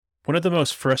One of the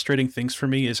most frustrating things for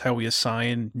me is how we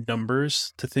assign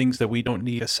numbers to things that we don't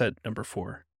need a set number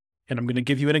for. And I'm going to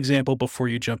give you an example before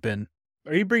you jump in.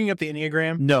 Are you bringing up the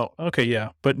Enneagram? No. Okay, yeah.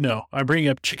 But no, I'm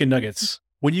bringing up chicken nuggets.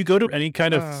 When you go to any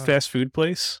kind of fast food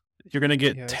place, you're going to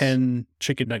get 10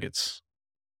 chicken nuggets.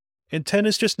 And 10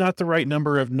 is just not the right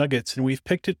number of nuggets. And we've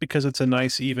picked it because it's a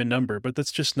nice, even number. But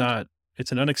that's just not,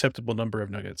 it's an unacceptable number of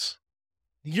nuggets.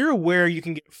 You're aware you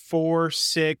can get 4,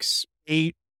 6,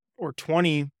 8, or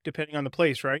 20, depending on the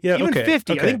place, right? Yeah, even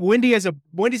 50. I think Wendy's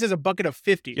has a bucket of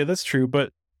 50. Yeah, that's true.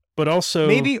 But also...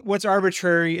 Maybe what's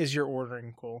arbitrary is your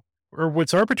ordering, Cole. Or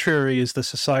what's arbitrary is the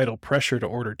societal pressure to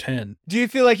order 10. Do you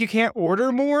feel like you can't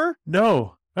order more?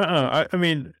 No. I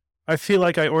mean, I feel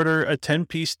like I order a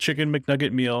 10-piece chicken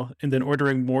McNugget meal, and then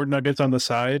ordering more nuggets on the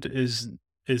side is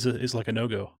like a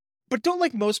no-go. But don't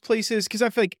like most places, because I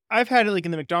feel like I've had it like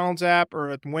in the McDonald's app or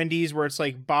at Wendy's where it's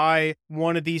like buy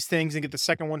one of these things and get the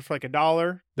second one for like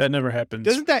 $1. That never happens.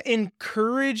 Doesn't that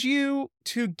encourage you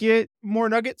to get more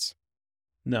nuggets?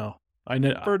 No. For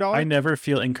 $1? I never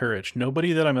feel encouraged.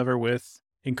 Nobody that I'm ever with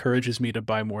encourages me to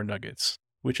buy more nuggets,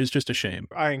 which is just a shame.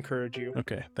 I encourage you.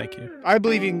 Okay, thank you. I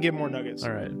believe you can get more nuggets.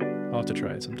 All right. I'll have to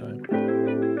try it sometime.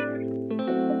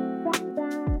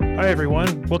 Hi,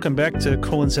 everyone. Welcome back to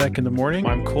Cole and Zach in the Morning.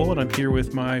 I'm Cole, and I'm here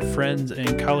with my friend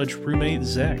and college roommate,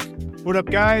 Zach. What up,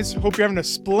 guys? Hope you're having a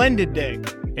splendid day.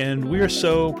 And we are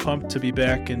so pumped to be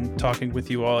back and talking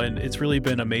with you all. And it's really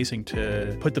been amazing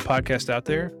to put the podcast out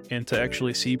there and to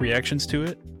actually see reactions to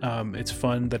it. It's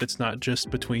fun that it's not just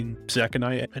between Zach and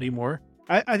I anymore.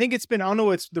 I think it's been, I don't know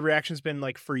what the reaction's been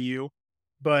like for you,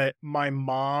 but my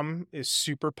mom is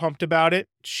super pumped about it.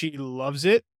 She loves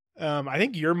it. I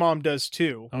think your mom does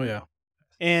too. Oh, yeah.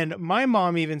 And my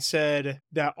mom even said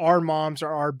that our moms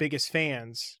are our biggest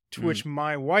fans, to which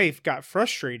my wife got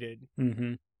frustrated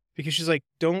because she's like,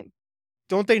 don't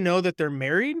they know that they're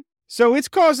married? So it's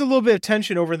caused a little bit of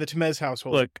tension over in the Temez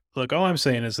household. Look, all I'm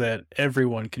saying is that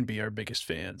everyone can be our biggest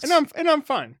fans. And I'm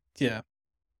fine. Yeah.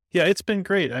 Yeah, it's been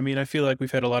great. I mean, I feel like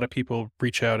we've had a lot of people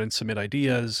reach out and submit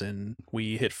ideas, and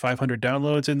we hit 500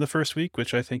 downloads in the first week,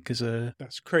 which I think is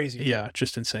that's crazy. Yeah,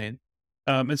 just insane.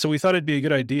 And so we thought it'd be a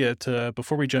good idea to,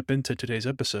 before we jump into today's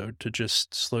episode, to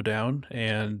just slow down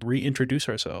and reintroduce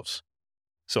ourselves.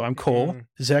 So I'm Cole.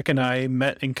 Zach and I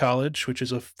met in college, which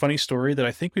is a funny story that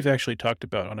I think we've actually talked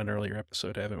about on an earlier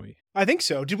episode, haven't we? I think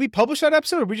so. Did we publish that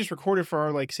episode, or we just recorded for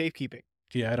our safekeeping?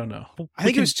 Yeah, I don't know. I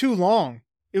think it was too long.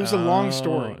 It was a long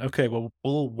story. Okay, well,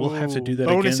 we'll have to do that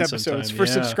bonus again episodes sometime. For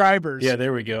subscribers. Yeah,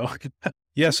 there we go.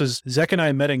 Yeah, so Zach and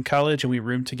I met in college, and we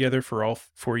roomed together for all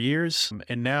 4 years.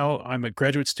 And now I'm a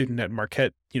graduate student at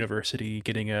Marquette University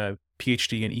getting a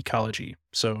PhD in ecology.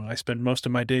 So I spend most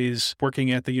of my days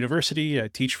working at the university. I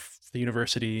teach the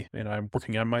university, and I'm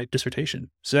working on my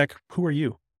dissertation. Zach, who are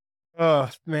you? Oh,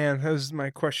 man, that was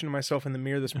my question to myself in the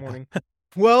mirror this morning.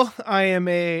 Well, I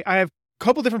have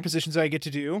couple different positions I get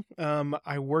to do.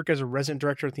 I work as a resident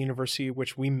director at the university,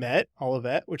 which we met,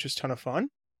 Olivet, which is a ton of fun.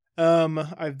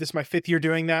 This is my 5th year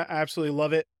doing that. I absolutely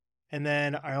love it. And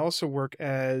then I also work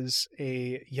as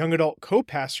a young adult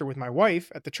co-pastor with my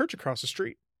wife at the church across the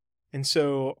street. And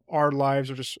so our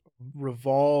lives are just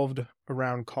revolved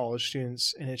around college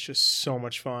students, and it's just so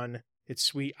much fun. It's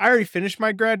sweet. I already finished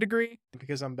my grad degree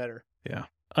because I'm better. Yeah.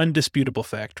 Undisputable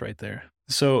fact right there.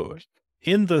 So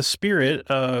in the spirit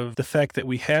of the fact that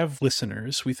we have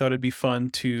listeners, we thought it'd be fun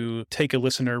to take a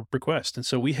listener request. And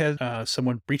so we had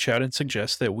someone reach out and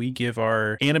suggest that we give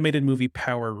our animated movie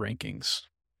power rankings.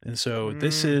 And so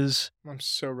this is... I'm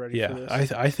so ready for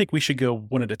this. I think we should go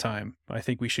one at a time. I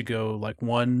think we should go like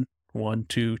 1,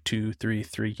 2, 2, 3,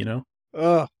 3, you know?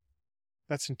 Ugh.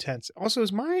 That's intense. Also,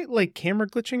 is my camera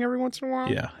glitching every once in a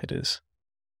while? Yeah, it is.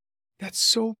 That's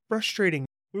so frustrating.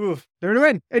 Oof, there it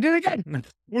went. I did it again.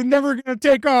 We're never going to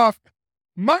take off.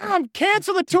 Mom,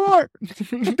 cancel the tour.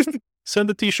 Send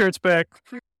the t-shirts back.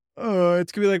 It's going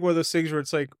to be like one of those things where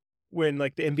it's like when the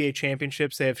NBA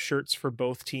championships, they have shirts for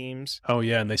both teams. Oh,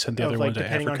 yeah, and they send the other one to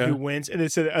depending Africa. On who wins. And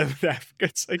it said Africa.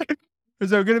 It's like,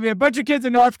 there's going to be a bunch of kids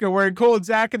in Africa wearing Cole and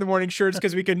Zach in the morning shirts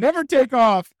because we can never take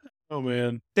off. Oh,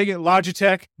 man. They get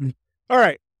Logitech. All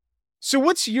right. So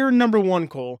what's your number one,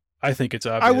 Cole? I think it's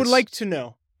obvious. I would like to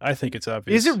know. I think it's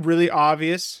obvious. Is it really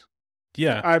obvious?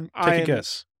 Yeah. Take a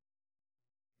guess.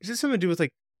 Is this something to do with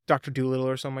Dr. Dolittle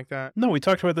or something like that? No, we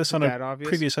talked about this on a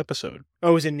previous episode.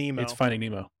 Oh, is it Nemo? It's Finding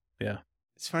Nemo. Yeah.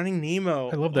 It's Finding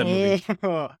Nemo. I love that movie.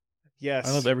 Yes.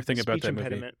 I love everything Speech about that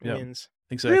impediment movie. wins.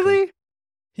 Yep. Exactly. Really?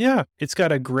 Yeah. It's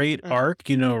got a great arc,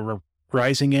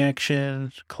 rising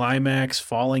action, climax,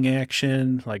 falling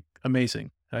action,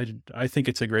 amazing. I think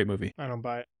it's a great movie. I don't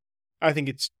buy it. I think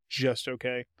it's just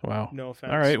okay. Wow. No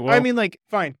offense. All right. Well, I mean, like,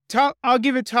 fine. I'll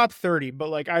give it top 30, but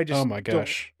like, I just oh my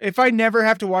gosh. If I never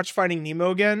have to watch Finding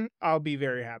Nemo again, I'll be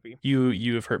very happy.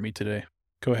 You have hurt me today.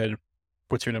 Go ahead.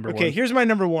 What's your number one? Okay, here's my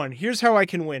number one. Here's how I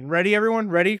can win. Ready, everyone?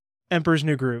 Ready? Emperor's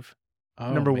New Groove.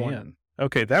 Oh, number man. one.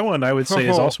 Okay, that one I would say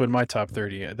is also in my top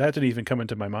 30. That didn't even come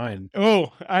into my mind.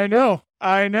 Oh, I know.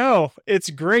 It's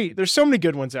great. There's so many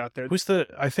good ones out there.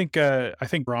 I think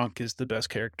Gronk is the best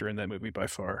character in that movie by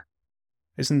far.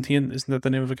 Isn't that the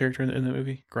name of a character in that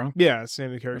movie? Gronk? Yeah, it's the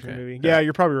name of the character in the movie. Yeah. Yeah,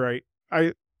 you're probably right.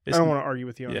 I don't want to argue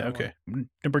with you on that. Yeah, okay. one.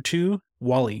 Number 2,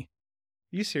 WALL-E.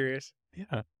 You serious?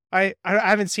 Yeah. I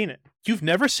haven't seen it. You've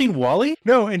never seen WALL-E?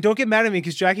 No, and don't get mad at me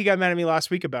because Jackie got mad at me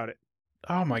last week about it.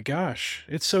 Oh my gosh.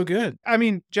 It's so good. I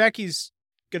mean, Jackie's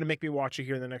going to make me watch it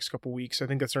here in the next couple weeks. I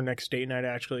think that's our next date night,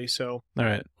 actually. So, all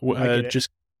right. Just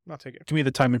I'll take it. Give me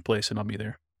the time and place and I'll be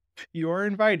there. You are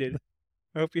invited.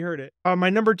 I hope you heard it.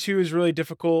 My number 2 is really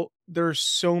difficult. There's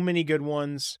so many good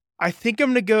ones. I think I'm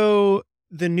going to go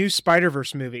the new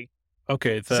Spider-Verse movie.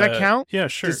 Okay. Does that count? Yeah,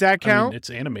 sure. Does that count? I mean, it's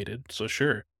animated, so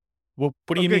sure. Well,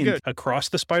 what do you mean? Good. Across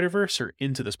the Spider-Verse or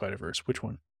Into the Spider-Verse? Which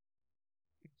one?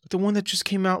 The one that just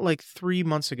came out like 3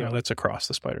 months ago. No, that's Across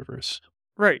the Spider-Verse.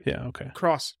 Right. Yeah, okay.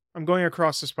 Across. I'm going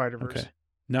across the Spider-Verse. Okay.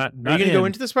 Not Are you going to go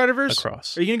into the Spider-Verse?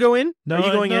 Across. Are you going to go in? No, Are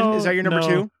you going in? Is that your number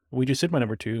 2? We just did my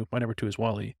number 2. My number 2 is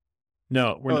WALL-E.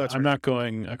 No, I'm not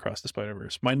going Across the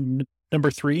Spider-Verse. My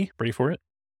number 3, ready for it?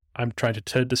 I'm trying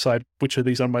to decide which of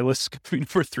these on my list could be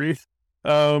number 3.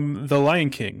 The Lion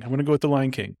King. I'm going to go with The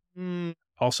Lion King.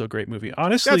 Also a great movie.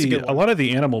 Honestly, a lot of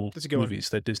the animal movies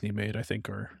that Disney made, I think,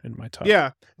 are in my top.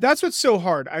 Yeah, that's what's so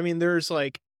hard. I mean, there's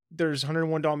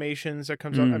 101 Dalmatians that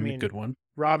comes up. I mean, good one.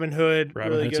 Robin Hood,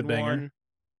 really Hood's good a banger. one.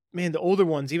 Man, the older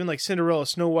ones, even like Cinderella,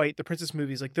 Snow White, the princess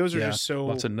movies, like those are just so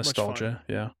lots of nostalgia. Much fun.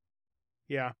 Yeah.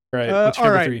 Yeah. Right. What's your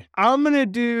number 3? I'm gonna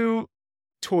do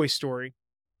Toy Story.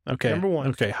 Okay. Number 1.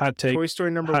 Okay. Hot take. Toy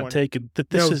Story number 1. Hot take.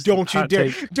 Don't you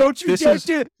dare! Don't you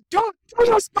dare! Don't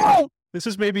go! This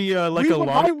is maybe like a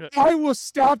long. I will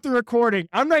stop the recording.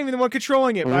 I'm not even the one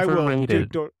controlling it, but I will.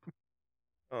 Dude,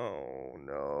 oh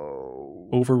no.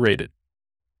 Overrated.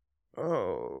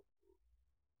 Oh.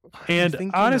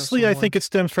 And honestly, I think it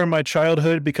stems from my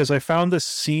childhood because I found the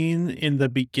scene in the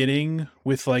beginning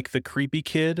with like the creepy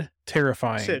kid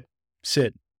terrifying.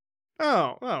 Sid.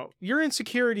 Oh, your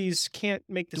insecurities can't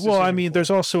make this. Well, I mean, there's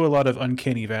also a lot of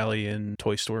uncanny valley in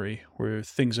Toy Story where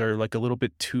things are like a little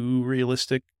bit too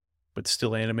realistic, but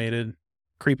still animated.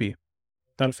 Creepy.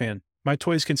 Not a fan. My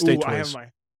toys can stay toys. I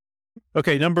have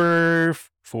Okay, number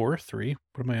 4, 3.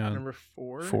 What am I on? Number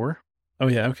 4. 4? Oh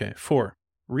yeah, okay. 4.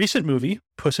 Recent movie,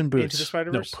 Puss in Boots. Into the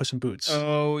Spider-Verse? No, Puss in Boots.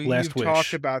 Oh, Last you've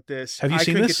talked about this. Have you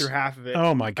seen this? I couldn't get through half of it.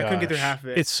 Oh my gosh. I couldn't get through half of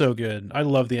it. It's so good. I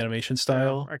love the animation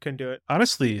style. I couldn't do it.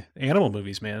 Honestly, animal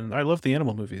movies, man. I love the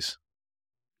animal movies.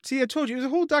 See, I told you. There's a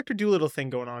whole Dr. Dolittle thing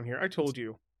going on here. I told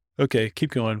you. Okay,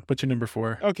 keep going. What's your number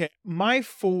 4? Okay, my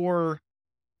 4,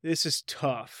 this is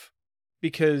tough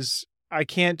because I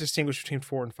can't distinguish between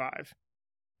 4 and 5.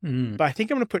 But I think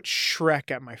I'm going to put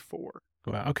Shrek at my 4.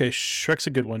 Wow. Okay, Shrek's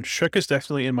a good one. Shrek is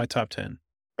definitely in my top 10.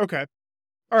 Okay.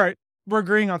 All right. We're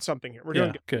agreeing on something here. We're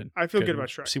doing good. I feel good about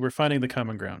Shrek. See, we're finding the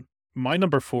common ground. My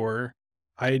number 4,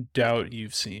 I doubt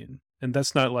you've seen. And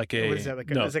that's not like a... What is that?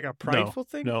 Is like a prideful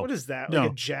thing? No. What is that? No.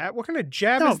 Like a jab? What kind of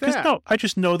jab is that? No, I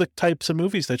just know the types of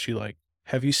movies that you like.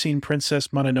 Have you seen Princess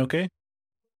Mononoke?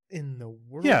 In the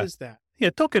world is that? Yeah,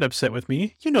 don't get upset with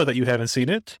me. You know that you haven't seen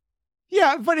it.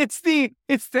 Yeah, but it's the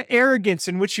arrogance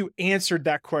in which you answered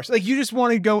that question. Like, you just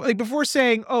want to go, like, before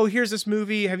saying, oh, here's this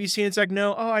movie, have you seen it? It's like,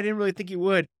 no, I didn't really think you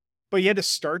would. But you had to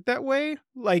start that way?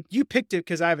 Like, you picked it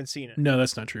because I haven't seen it. No,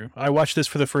 that's not true. I watched this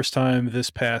for the first time this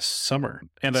past summer,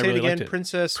 and I really liked it.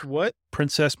 Princess what?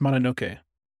 Princess Mononoke.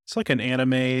 It's like an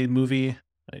anime movie.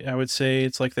 I would say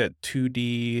it's like that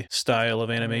 2D style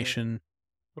of animation.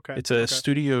 Okay. It's a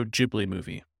Studio Ghibli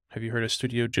movie. Have you heard of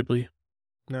Studio Ghibli?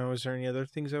 No, is there any other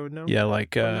things I would know? Yeah,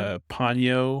 like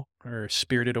Ponyo or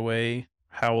Spirited Away,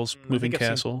 Howl's Moving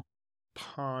Castle.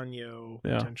 Ponyo,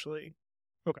 potentially.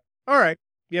 Okay. All right.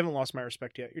 You haven't lost my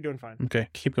respect yet. You're doing fine. Okay,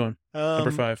 keep going.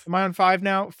 Number 5. Am I on 5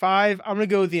 now? 5, I'm going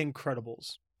to go with The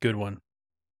Incredibles. Good one.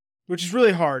 Which is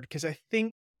really hard because I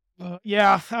think,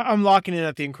 I'm locking in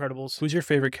at The Incredibles. Who's your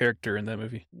favorite character in that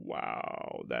movie?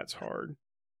 Wow, that's hard.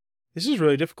 This is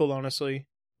really difficult, honestly.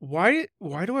 Why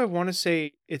do I want to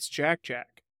say it's Jack?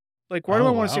 Like, why do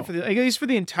I want to say for at least for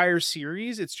the entire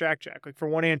series, it's Jack, like for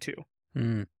 1 and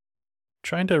 2.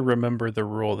 Trying to remember the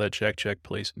role that Jack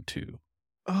plays in 2.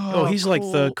 Oh, he's cool. like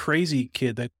the crazy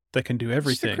kid that can do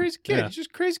everything. Just a crazy kid. He's just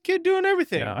a crazy kid doing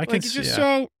everything. Yeah, I can see.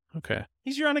 So okay.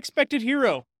 He's your unexpected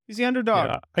hero. He's the underdog.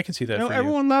 Yeah, I can see that.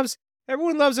 Everyone loves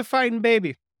Everyone loves a fighting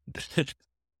baby.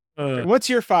 uh, What's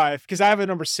your 5? Because I have a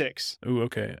number 6. ooh,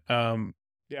 okay.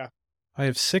 Yeah. I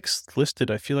have 6 listed.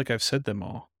 I feel like I've said them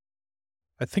all.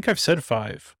 I think I've said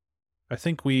 5. I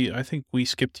think we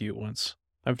skipped you once.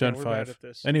 I've done we're bad 5. at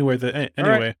this. Anyway,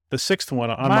 right. the 6th one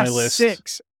on My my list.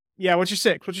 6. Yeah, what's your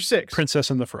 6? What's your 6? Princess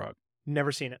and the Frog.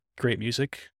 Never seen it. Great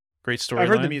music, great storyline. I've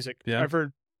heard the music. Yeah. I've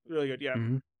heard really good. Yeah.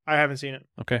 Mm-hmm. I haven't seen it.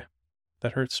 Okay.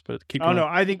 That hurts, but keep I going. don't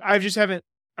know. I think I just haven't.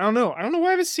 I don't know. I don't know why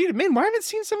I haven't seen it. Man, why haven't I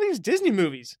seen some of these Disney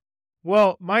movies?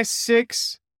 Well, my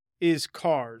 6 is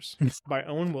Cars by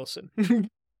Owen Wilson.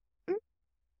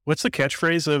 What's the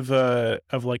catchphrase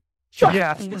of like?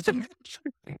 Yeah.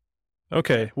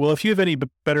 Okay. Well, if you have any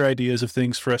better ideas of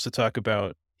things for us to talk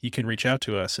about, you can reach out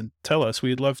to us and tell us.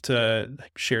 We'd love to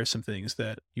share some things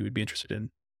that you would be interested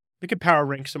in. We could power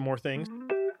rank some more things.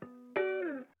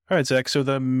 All right, Zach. So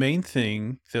the main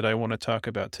thing that I want to talk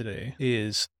about today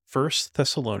is First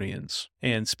Thessalonians.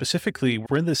 And specifically,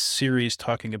 we're in this series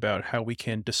talking about how we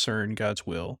can discern God's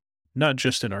will, not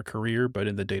just in our career, but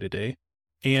in the day-to-day.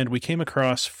 And we came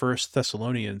across First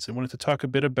Thessalonians and wanted to talk a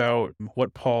bit about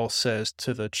what Paul says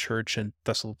to the church in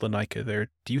Thessalonica there.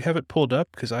 Do you have it pulled up?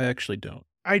 Because I actually don't.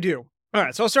 I do. All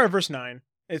right, so I'll start at verse 9.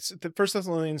 It's the 1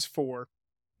 Thessalonians 4.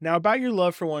 Now about your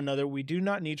love for one another, we do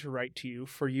not need to write to you,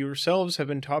 for you yourselves have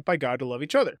been taught by God to love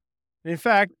each other. And in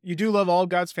fact, you do love all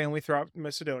God's family throughout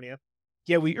Macedonia.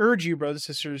 Yet we urge you, brothers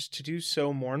and sisters, to do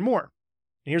so more and more.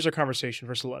 And here's our conversation,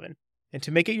 verse 11. And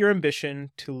to make it your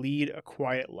ambition to lead a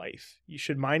quiet life. You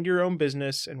should mind your own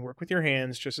business and work with your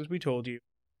hands, just as we told you,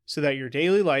 so that your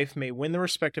daily life may win the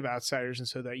respect of outsiders and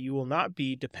so that you will not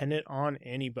be dependent on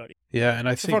anybody. Yeah, and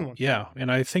I It's a fun one.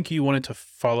 and I think you wanted to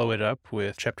follow it up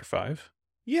with chapter 5.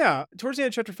 Yeah, towards the end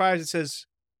of chapter 5, it says,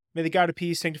 may the God of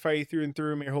peace sanctify you through and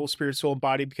through. May your whole spirit, soul, and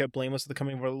body be kept blameless at the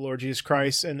coming of our Lord Jesus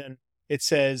Christ. And then it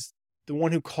says, the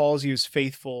one who calls you is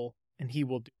faithful, and he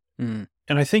will do.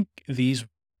 And I think these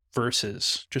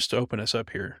verses, just to open us up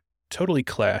here, totally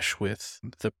clash with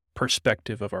the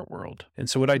perspective of our world. And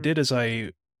so what I did is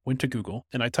I went to Google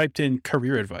and I typed in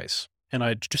career advice, and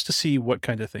I just to see what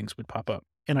kind of things would pop up.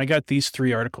 And I got these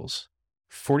 3 articles.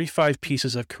 45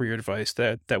 pieces of career advice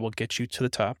that will get you to the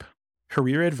top,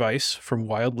 career advice from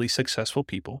wildly successful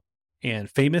people, and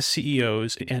famous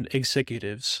CEOs and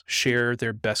executives share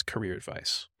their best career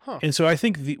advice. Huh. And so I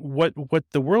think what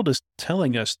the world is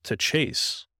telling us to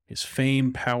chase is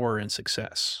fame, power, and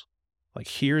success. Like,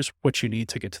 here's what you need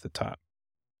to get to the top.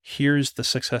 Here's the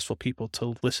successful people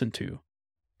to listen to.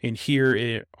 And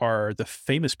here are the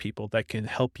famous people that can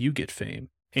help you get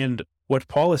fame. And what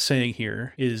Paul is saying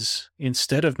here is,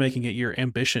 instead of making it your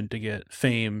ambition to get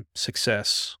fame,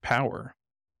 success, power,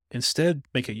 instead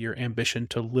make it your ambition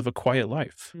to live a quiet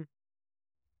life.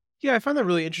 Yeah, I find that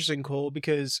really interesting, Cole,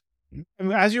 because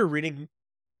as you're reading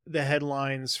the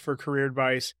headlines for career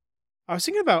advice, I was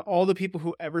thinking about all the people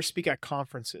who ever speak at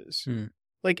conferences.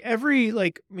 Like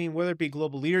whether it be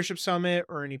Global Leadership Summit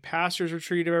or any pastors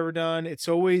retreat I've ever done, it's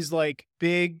always like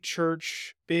big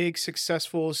church, big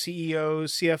successful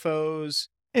CEOs, CFOs.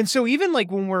 And so even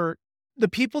like when the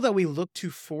people that we look to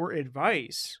for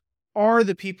advice are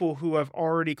the people who have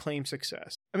already claimed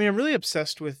success. I mean, I'm really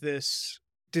obsessed with this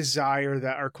desire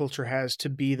that our culture has to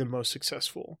be the most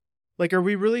successful. Like, are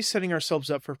we really setting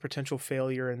ourselves up for potential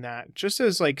failure in that? Just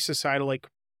as like societal, like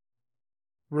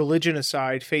religion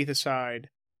aside, faith aside,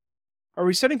 are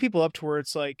we setting people up to where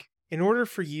it's like, in order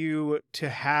for you to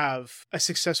have a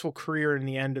successful career at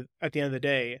the end of the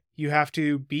day, you have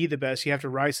to be the best, you have to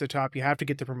rise to the top, you have to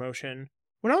get the promotion.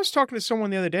 When I was talking to someone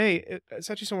the other day, it's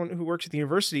actually someone who works at the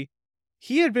university,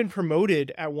 he had been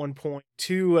promoted at one point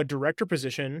to a director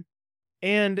position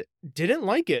and didn't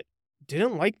like it,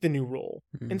 didn't like the new role.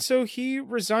 And so he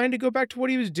resigned to go back to what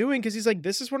he was doing because he's like,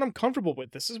 this is what I'm comfortable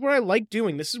with. This is what I like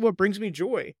doing. This is what brings me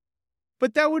joy.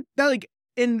 But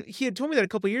and he had told me that a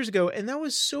couple of years ago, and that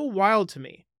was so wild to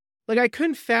me. Like, I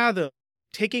couldn't fathom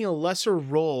taking a lesser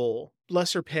role,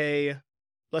 lesser pay,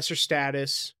 lesser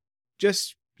status,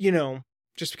 just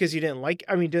because he didn't like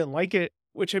it,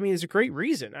 which I mean is a great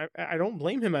reason. I don't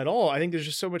blame him at all. I think there's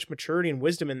just so much maturity and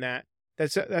wisdom in that.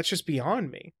 That's just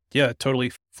beyond me. Yeah, it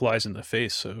totally flies in the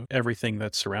face of everything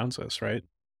that surrounds us, right?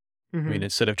 I mean,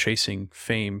 instead of chasing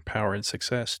fame, power, and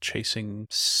success, chasing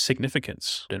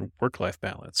significance and work-life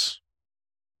balance.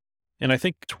 And I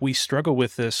think we struggle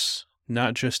with this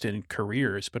not just in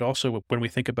careers, but also when we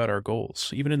think about our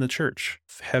goals, even in the church.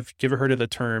 Have you ever heard of the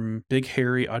term big,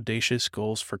 hairy, audacious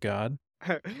goals for God?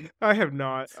 I have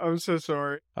not. I'm so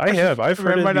sorry. I have. I've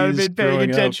heard of might not have these been paying growing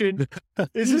attention. up.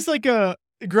 Is this like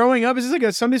growing up? Is this like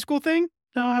a Sunday school thing?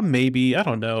 No, maybe. I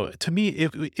don't know. To me,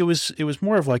 it was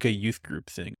more of like a youth group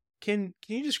thing. Can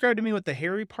you describe to me what the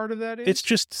hairy part of that It's is?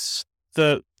 just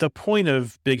the point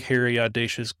of big, hairy,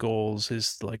 audacious goals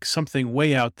is like something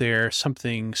way out there,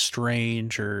 something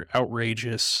strange or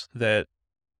outrageous that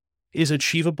is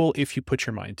achievable if you put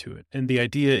your mind to it. And the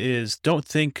idea is don't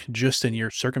think just in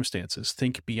your circumstances,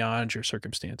 think beyond your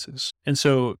circumstances. And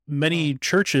so Oh, many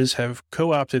churches have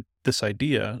co opted this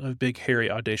idea of big, hairy,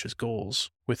 audacious goals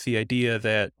with the idea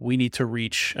that we need to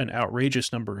reach an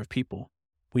outrageous number of people.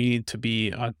 We need to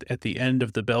be at the end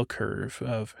of the bell curve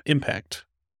of impact.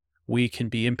 We can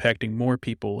be impacting more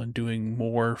people and doing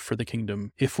more for the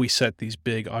kingdom if we set these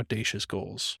big audacious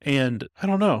goals. And I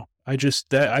don't know. I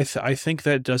think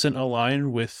that doesn't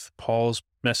align with Paul's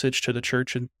message to the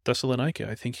church in Thessalonica.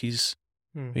 I think hmm.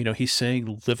 he's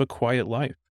saying live a quiet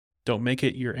life. Don't make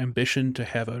it your ambition to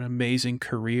have an amazing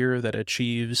career that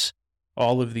achieves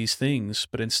all of these things,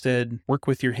 but instead work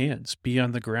with your hands, be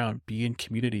on the ground, be in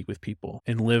community with people,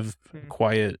 and live a Hmm.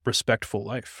 quiet, respectful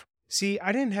life. See,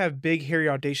 I didn't have big, hairy,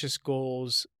 audacious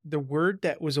goals. The word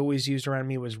that was always used around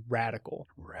me was radical.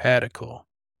 Radical.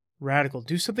 Radical.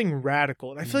 Do something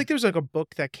radical. And I feel like there was like a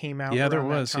book that came out Yeah, there around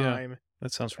that was. Yeah. time.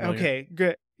 That sounds familiar. Okay,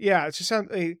 good. Yeah, it just sounds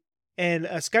like, and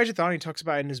Sky Jethani talks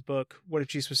about in his book, What If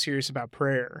Jesus Was Serious About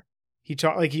Prayer.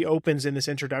 He opens in this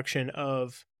introduction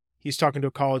of he's talking to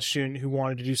a college student who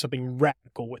wanted to do something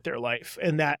radical with their life.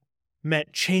 And that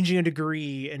meant changing a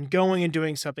degree and going and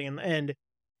doing something. And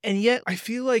yet I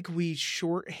feel like we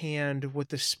shorthand what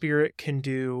the Spirit can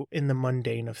do in the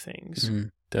mundane of things.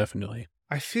 Definitely.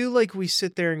 I feel like we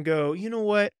sit there and go, you know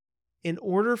what? In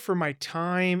order for my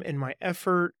time and my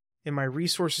effort and my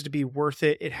resources to be worth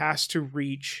it, it has to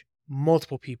reach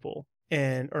multiple people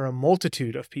or a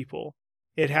multitude of people.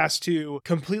 It has to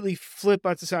completely flip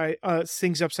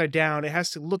things upside down. It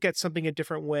has to look at something a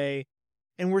different way.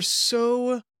 And we're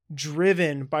so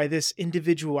driven by this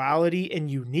individuality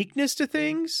and uniqueness to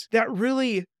things that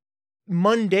really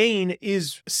mundane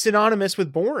is synonymous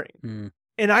with boring.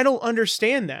 And I don't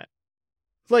understand that.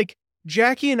 Like,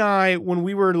 Jackie and I, when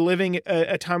we were living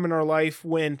a time in our life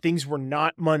when things were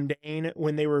not mundane,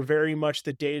 when they were very much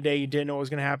the day to day, you didn't know what was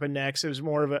going to happen next. It was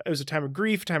it was a time of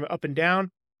grief, a time of up and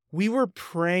down. We were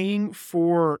praying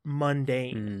for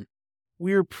mundane.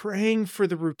 We were praying for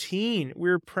the routine. We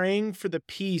were praying for the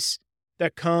peace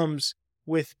that comes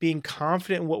with being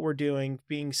confident in what we're doing,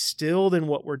 being stilled in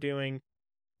what we're doing,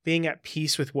 being at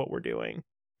peace with what we're doing.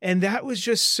 And that was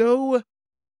just so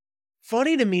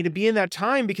funny to me to be in that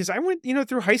time because I went,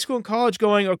 through high school and college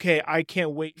going, okay, I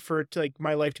can't wait for it to, like,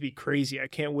 my life to be crazy. I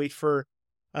can't wait for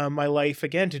my life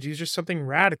again to do just something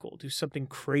radical, do something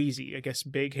crazy, I guess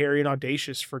big, hairy, and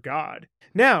audacious for God.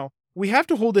 Now, we have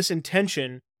to hold this in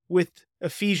tension with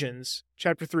Ephesians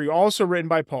chapter 3, also written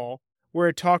by Paul, where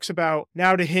it talks about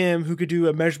now to him who could do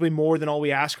immeasurably more than all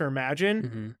we ask or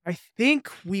imagine. I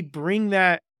think we bring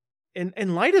that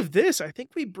in light of this, I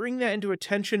think we bring that into a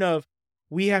tension of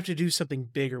we have to do something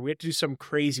bigger. We have to do something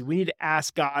crazy. We need to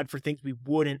ask God for things we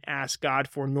wouldn't ask God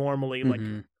for normally. Like,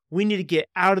 we need to get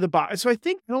out of the box. So I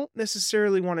think I don't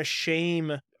necessarily want to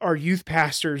shame our youth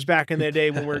pastors back in the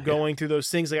day when we're going through those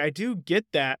things. Like, I do get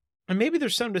that. And maybe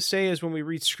there's something to say as when we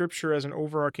read scripture as an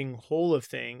overarching whole of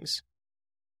things.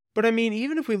 But I mean,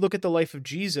 even if we look at the life of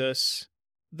Jesus,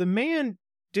 the man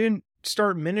didn't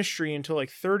start ministry until like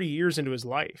 30 years into his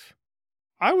life.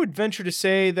 I would venture to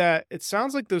say that it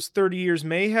sounds like those 30 years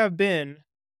may have been,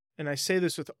 and I say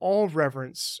this with all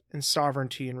reverence and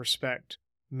sovereignty and respect,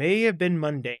 may have been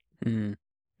mundane.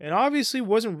 And obviously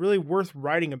wasn't really worth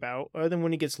writing about other than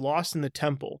when he gets lost in the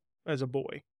temple as a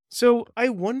boy. So I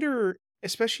wonder,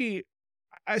 especially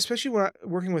when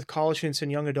working with college students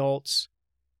and young adults,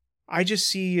 I just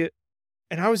see,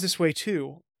 and I was this way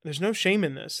too, there's no shame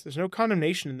in this. There's no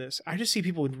condemnation in this. I just see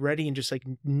people ready and just like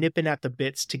nipping at the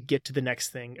bits to get to the next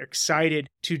thing,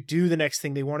 excited to do the next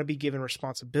thing. They want to be given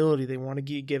responsibility. They want to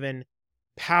be given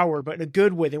power, but in a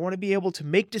good way. They want to be able to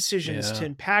make decisions to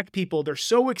impact people. They're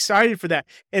so excited for that.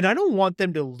 And I don't want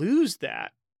them to lose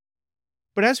that.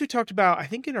 But as we talked about, I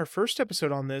think in our first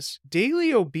episode on this,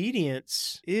 daily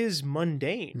obedience is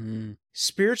mundane.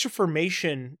 Spiritual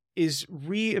formation is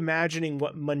reimagining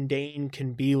what mundane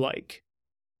can be like.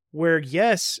 Where,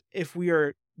 yes, if we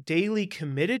are daily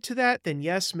committed to that, then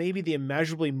yes, maybe the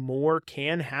immeasurably more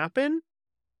can happen.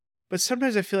 But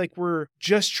sometimes I feel like we're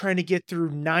just trying to get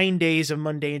through 9 days of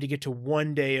mundane to get to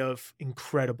 1 day of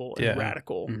incredible and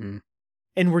radical.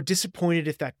 And we're disappointed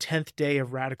if that 10th day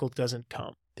of radical doesn't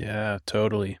come. Yeah,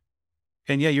 totally.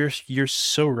 And yeah, you're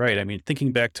so right. I mean,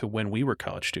 thinking back to when we were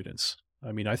college students,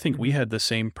 I mean, I think we had the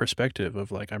same perspective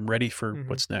of like, I'm ready for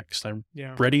what's next. I'm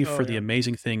ready for the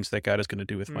amazing things that God is going to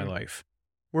do with my life.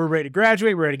 we're ready to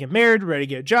graduate, we're ready to get married, we're ready to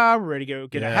get a job, we're ready to go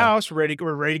get a house, we're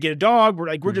ready to get a dog.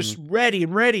 We're just ready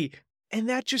and ready. And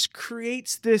that just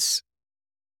creates this,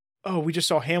 we just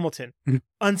saw Hamilton,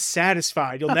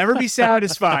 unsatisfied. You'll never be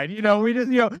satisfied.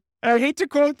 I hate to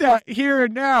quote that here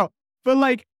and now, but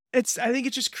like, I think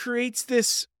it just creates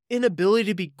this inability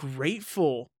to be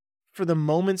grateful for the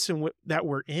moments that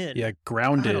we're in. Yeah,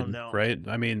 grounded, I don't know. right?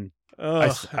 I mean,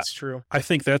 that's true. I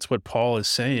think that's what Paul is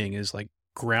saying is like,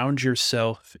 ground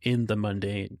yourself in the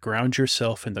mundane, ground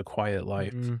yourself in the quiet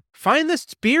life. Mm-hmm. Find the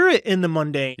spirit in the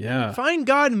mundane. Yeah. Find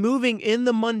God moving in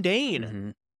the mundane. Mm-hmm.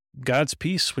 God's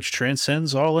peace, which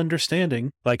transcends all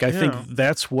understanding. Like, I think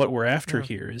that's what we're after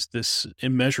here, is this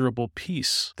immeasurable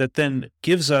peace that then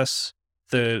gives us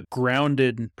the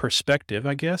grounded perspective,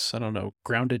 I guess,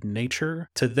 grounded nature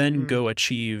to then go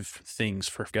achieve things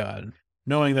for God,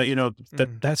 knowing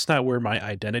that, that's not where my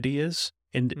identity is.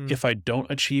 And if I don't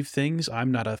achieve things,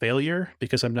 I'm not a failure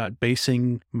because I'm not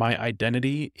basing my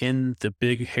identity in the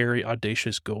big, hairy,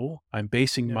 audacious goal. I'm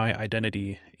basing my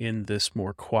identity in this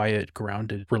more quiet,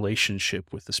 grounded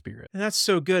relationship with the Spirit. And that's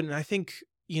so good. And I think,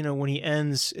 when he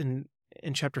ends in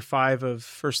chapter 5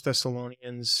 of 1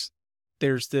 Thessalonians,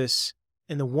 there's this,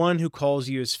 and the one who calls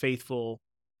you is faithful,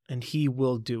 and he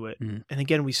will do it. And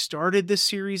again, we started this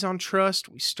series on trust.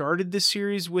 We started this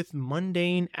series with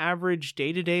mundane, average,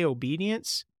 day-to-day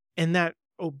obedience. And that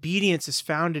obedience is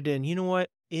founded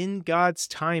in God's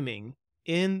timing,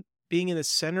 in being in the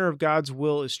center of God's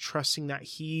will, is trusting that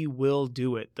he will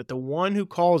do it, that the one who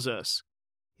calls us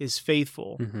is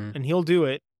faithful, and he'll do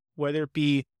it, whether it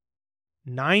be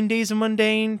 9 days of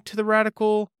mundane to the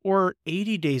radical or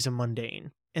 80 days of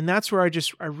mundane. And that's where I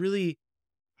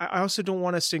also don't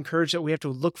want us to encourage that we have to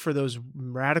look for those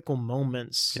radical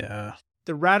moments. Yeah.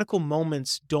 The radical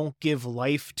moments don't give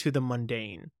life to the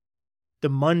mundane. The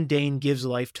mundane gives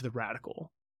life to the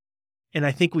radical. And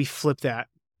I think we flip that.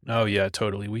 Oh, yeah,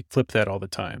 totally. We flip that all the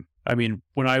time. I mean,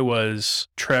 when I was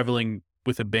traveling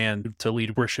with a band to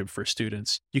lead worship for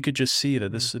students, you could just see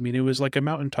that it was like a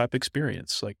mountaintop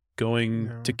experience, like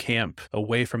going to camp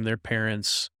away from their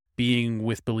parents, being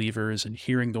with believers and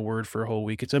hearing the word for a whole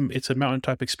week. It's a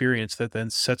mountaintop experience that then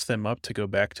sets them up to go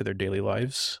back to their daily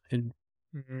lives and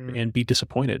be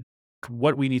disappointed.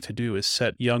 What we need to do is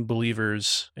set young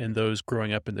believers and those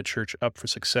growing up in the church up for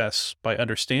success by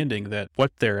understanding that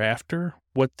what they're after,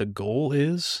 what the goal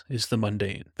is the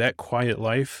mundane. That quiet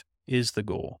life is the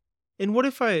goal. And what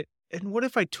if I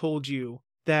told you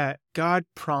that God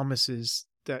promises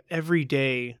that every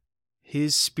day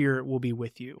his Spirit will be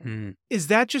with you? Is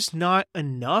that just not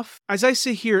enough? As I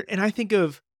sit here and I think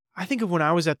of when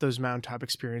I was at those mountaintop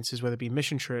experiences, whether it be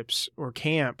mission trips or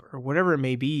camp or whatever it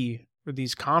may be, or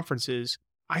these conferences,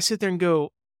 I sit there and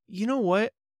go, you know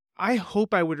what? I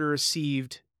hope I would have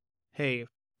received, hey,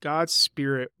 God's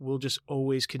Spirit will just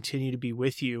always continue to be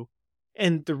with you.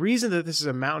 And the reason that this is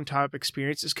a mountaintop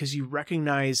experience is because you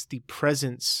recognize the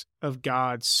presence of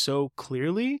God so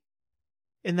clearly.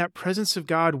 And that presence of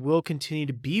God will continue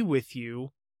to be with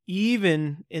you,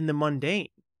 even in the mundane.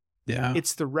 Yeah.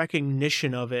 It's the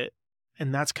recognition of it.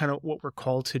 And that's kind of what we're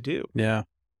called to do. Yeah.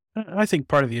 I think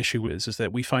part of the issue is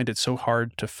that we find it so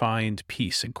hard to find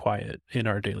peace and quiet in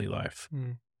our daily life.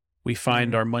 We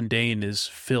find our mundane is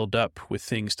filled up with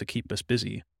things to keep us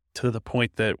busy to the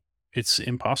point that it's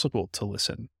impossible to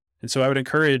listen. And so I would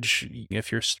encourage, if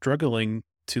you're struggling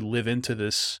to live into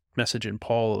this message in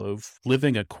Paul of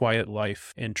living a quiet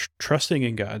life and trusting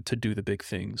in God to do the big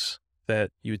things,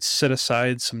 that you would set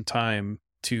aside some time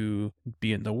to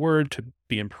be in the Word, to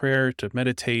be in prayer, to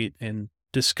meditate, and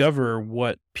discover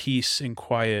what peace and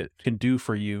quiet can do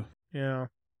for you. Yeah,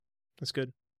 that's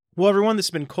good. Well, everyone, this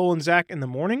has been Cole and Zach in the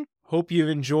Morning. Hope you've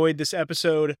enjoyed this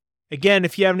episode. Again,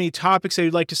 if you have any topics that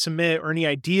you'd like to submit or any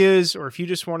ideas, or if you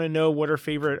just want to know what our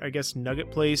favorite,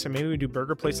 nugget place, or maybe we do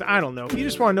burger place, I don't know. If you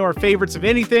just want to know our favorites of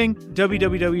anything,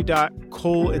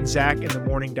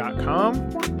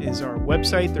 www.coleandzachinthemorning.com is our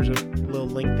website. There's a little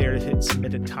link there to hit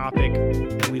submit a topic,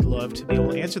 and we'd love to be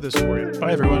able to answer those for you.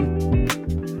 Bye,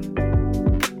 everyone.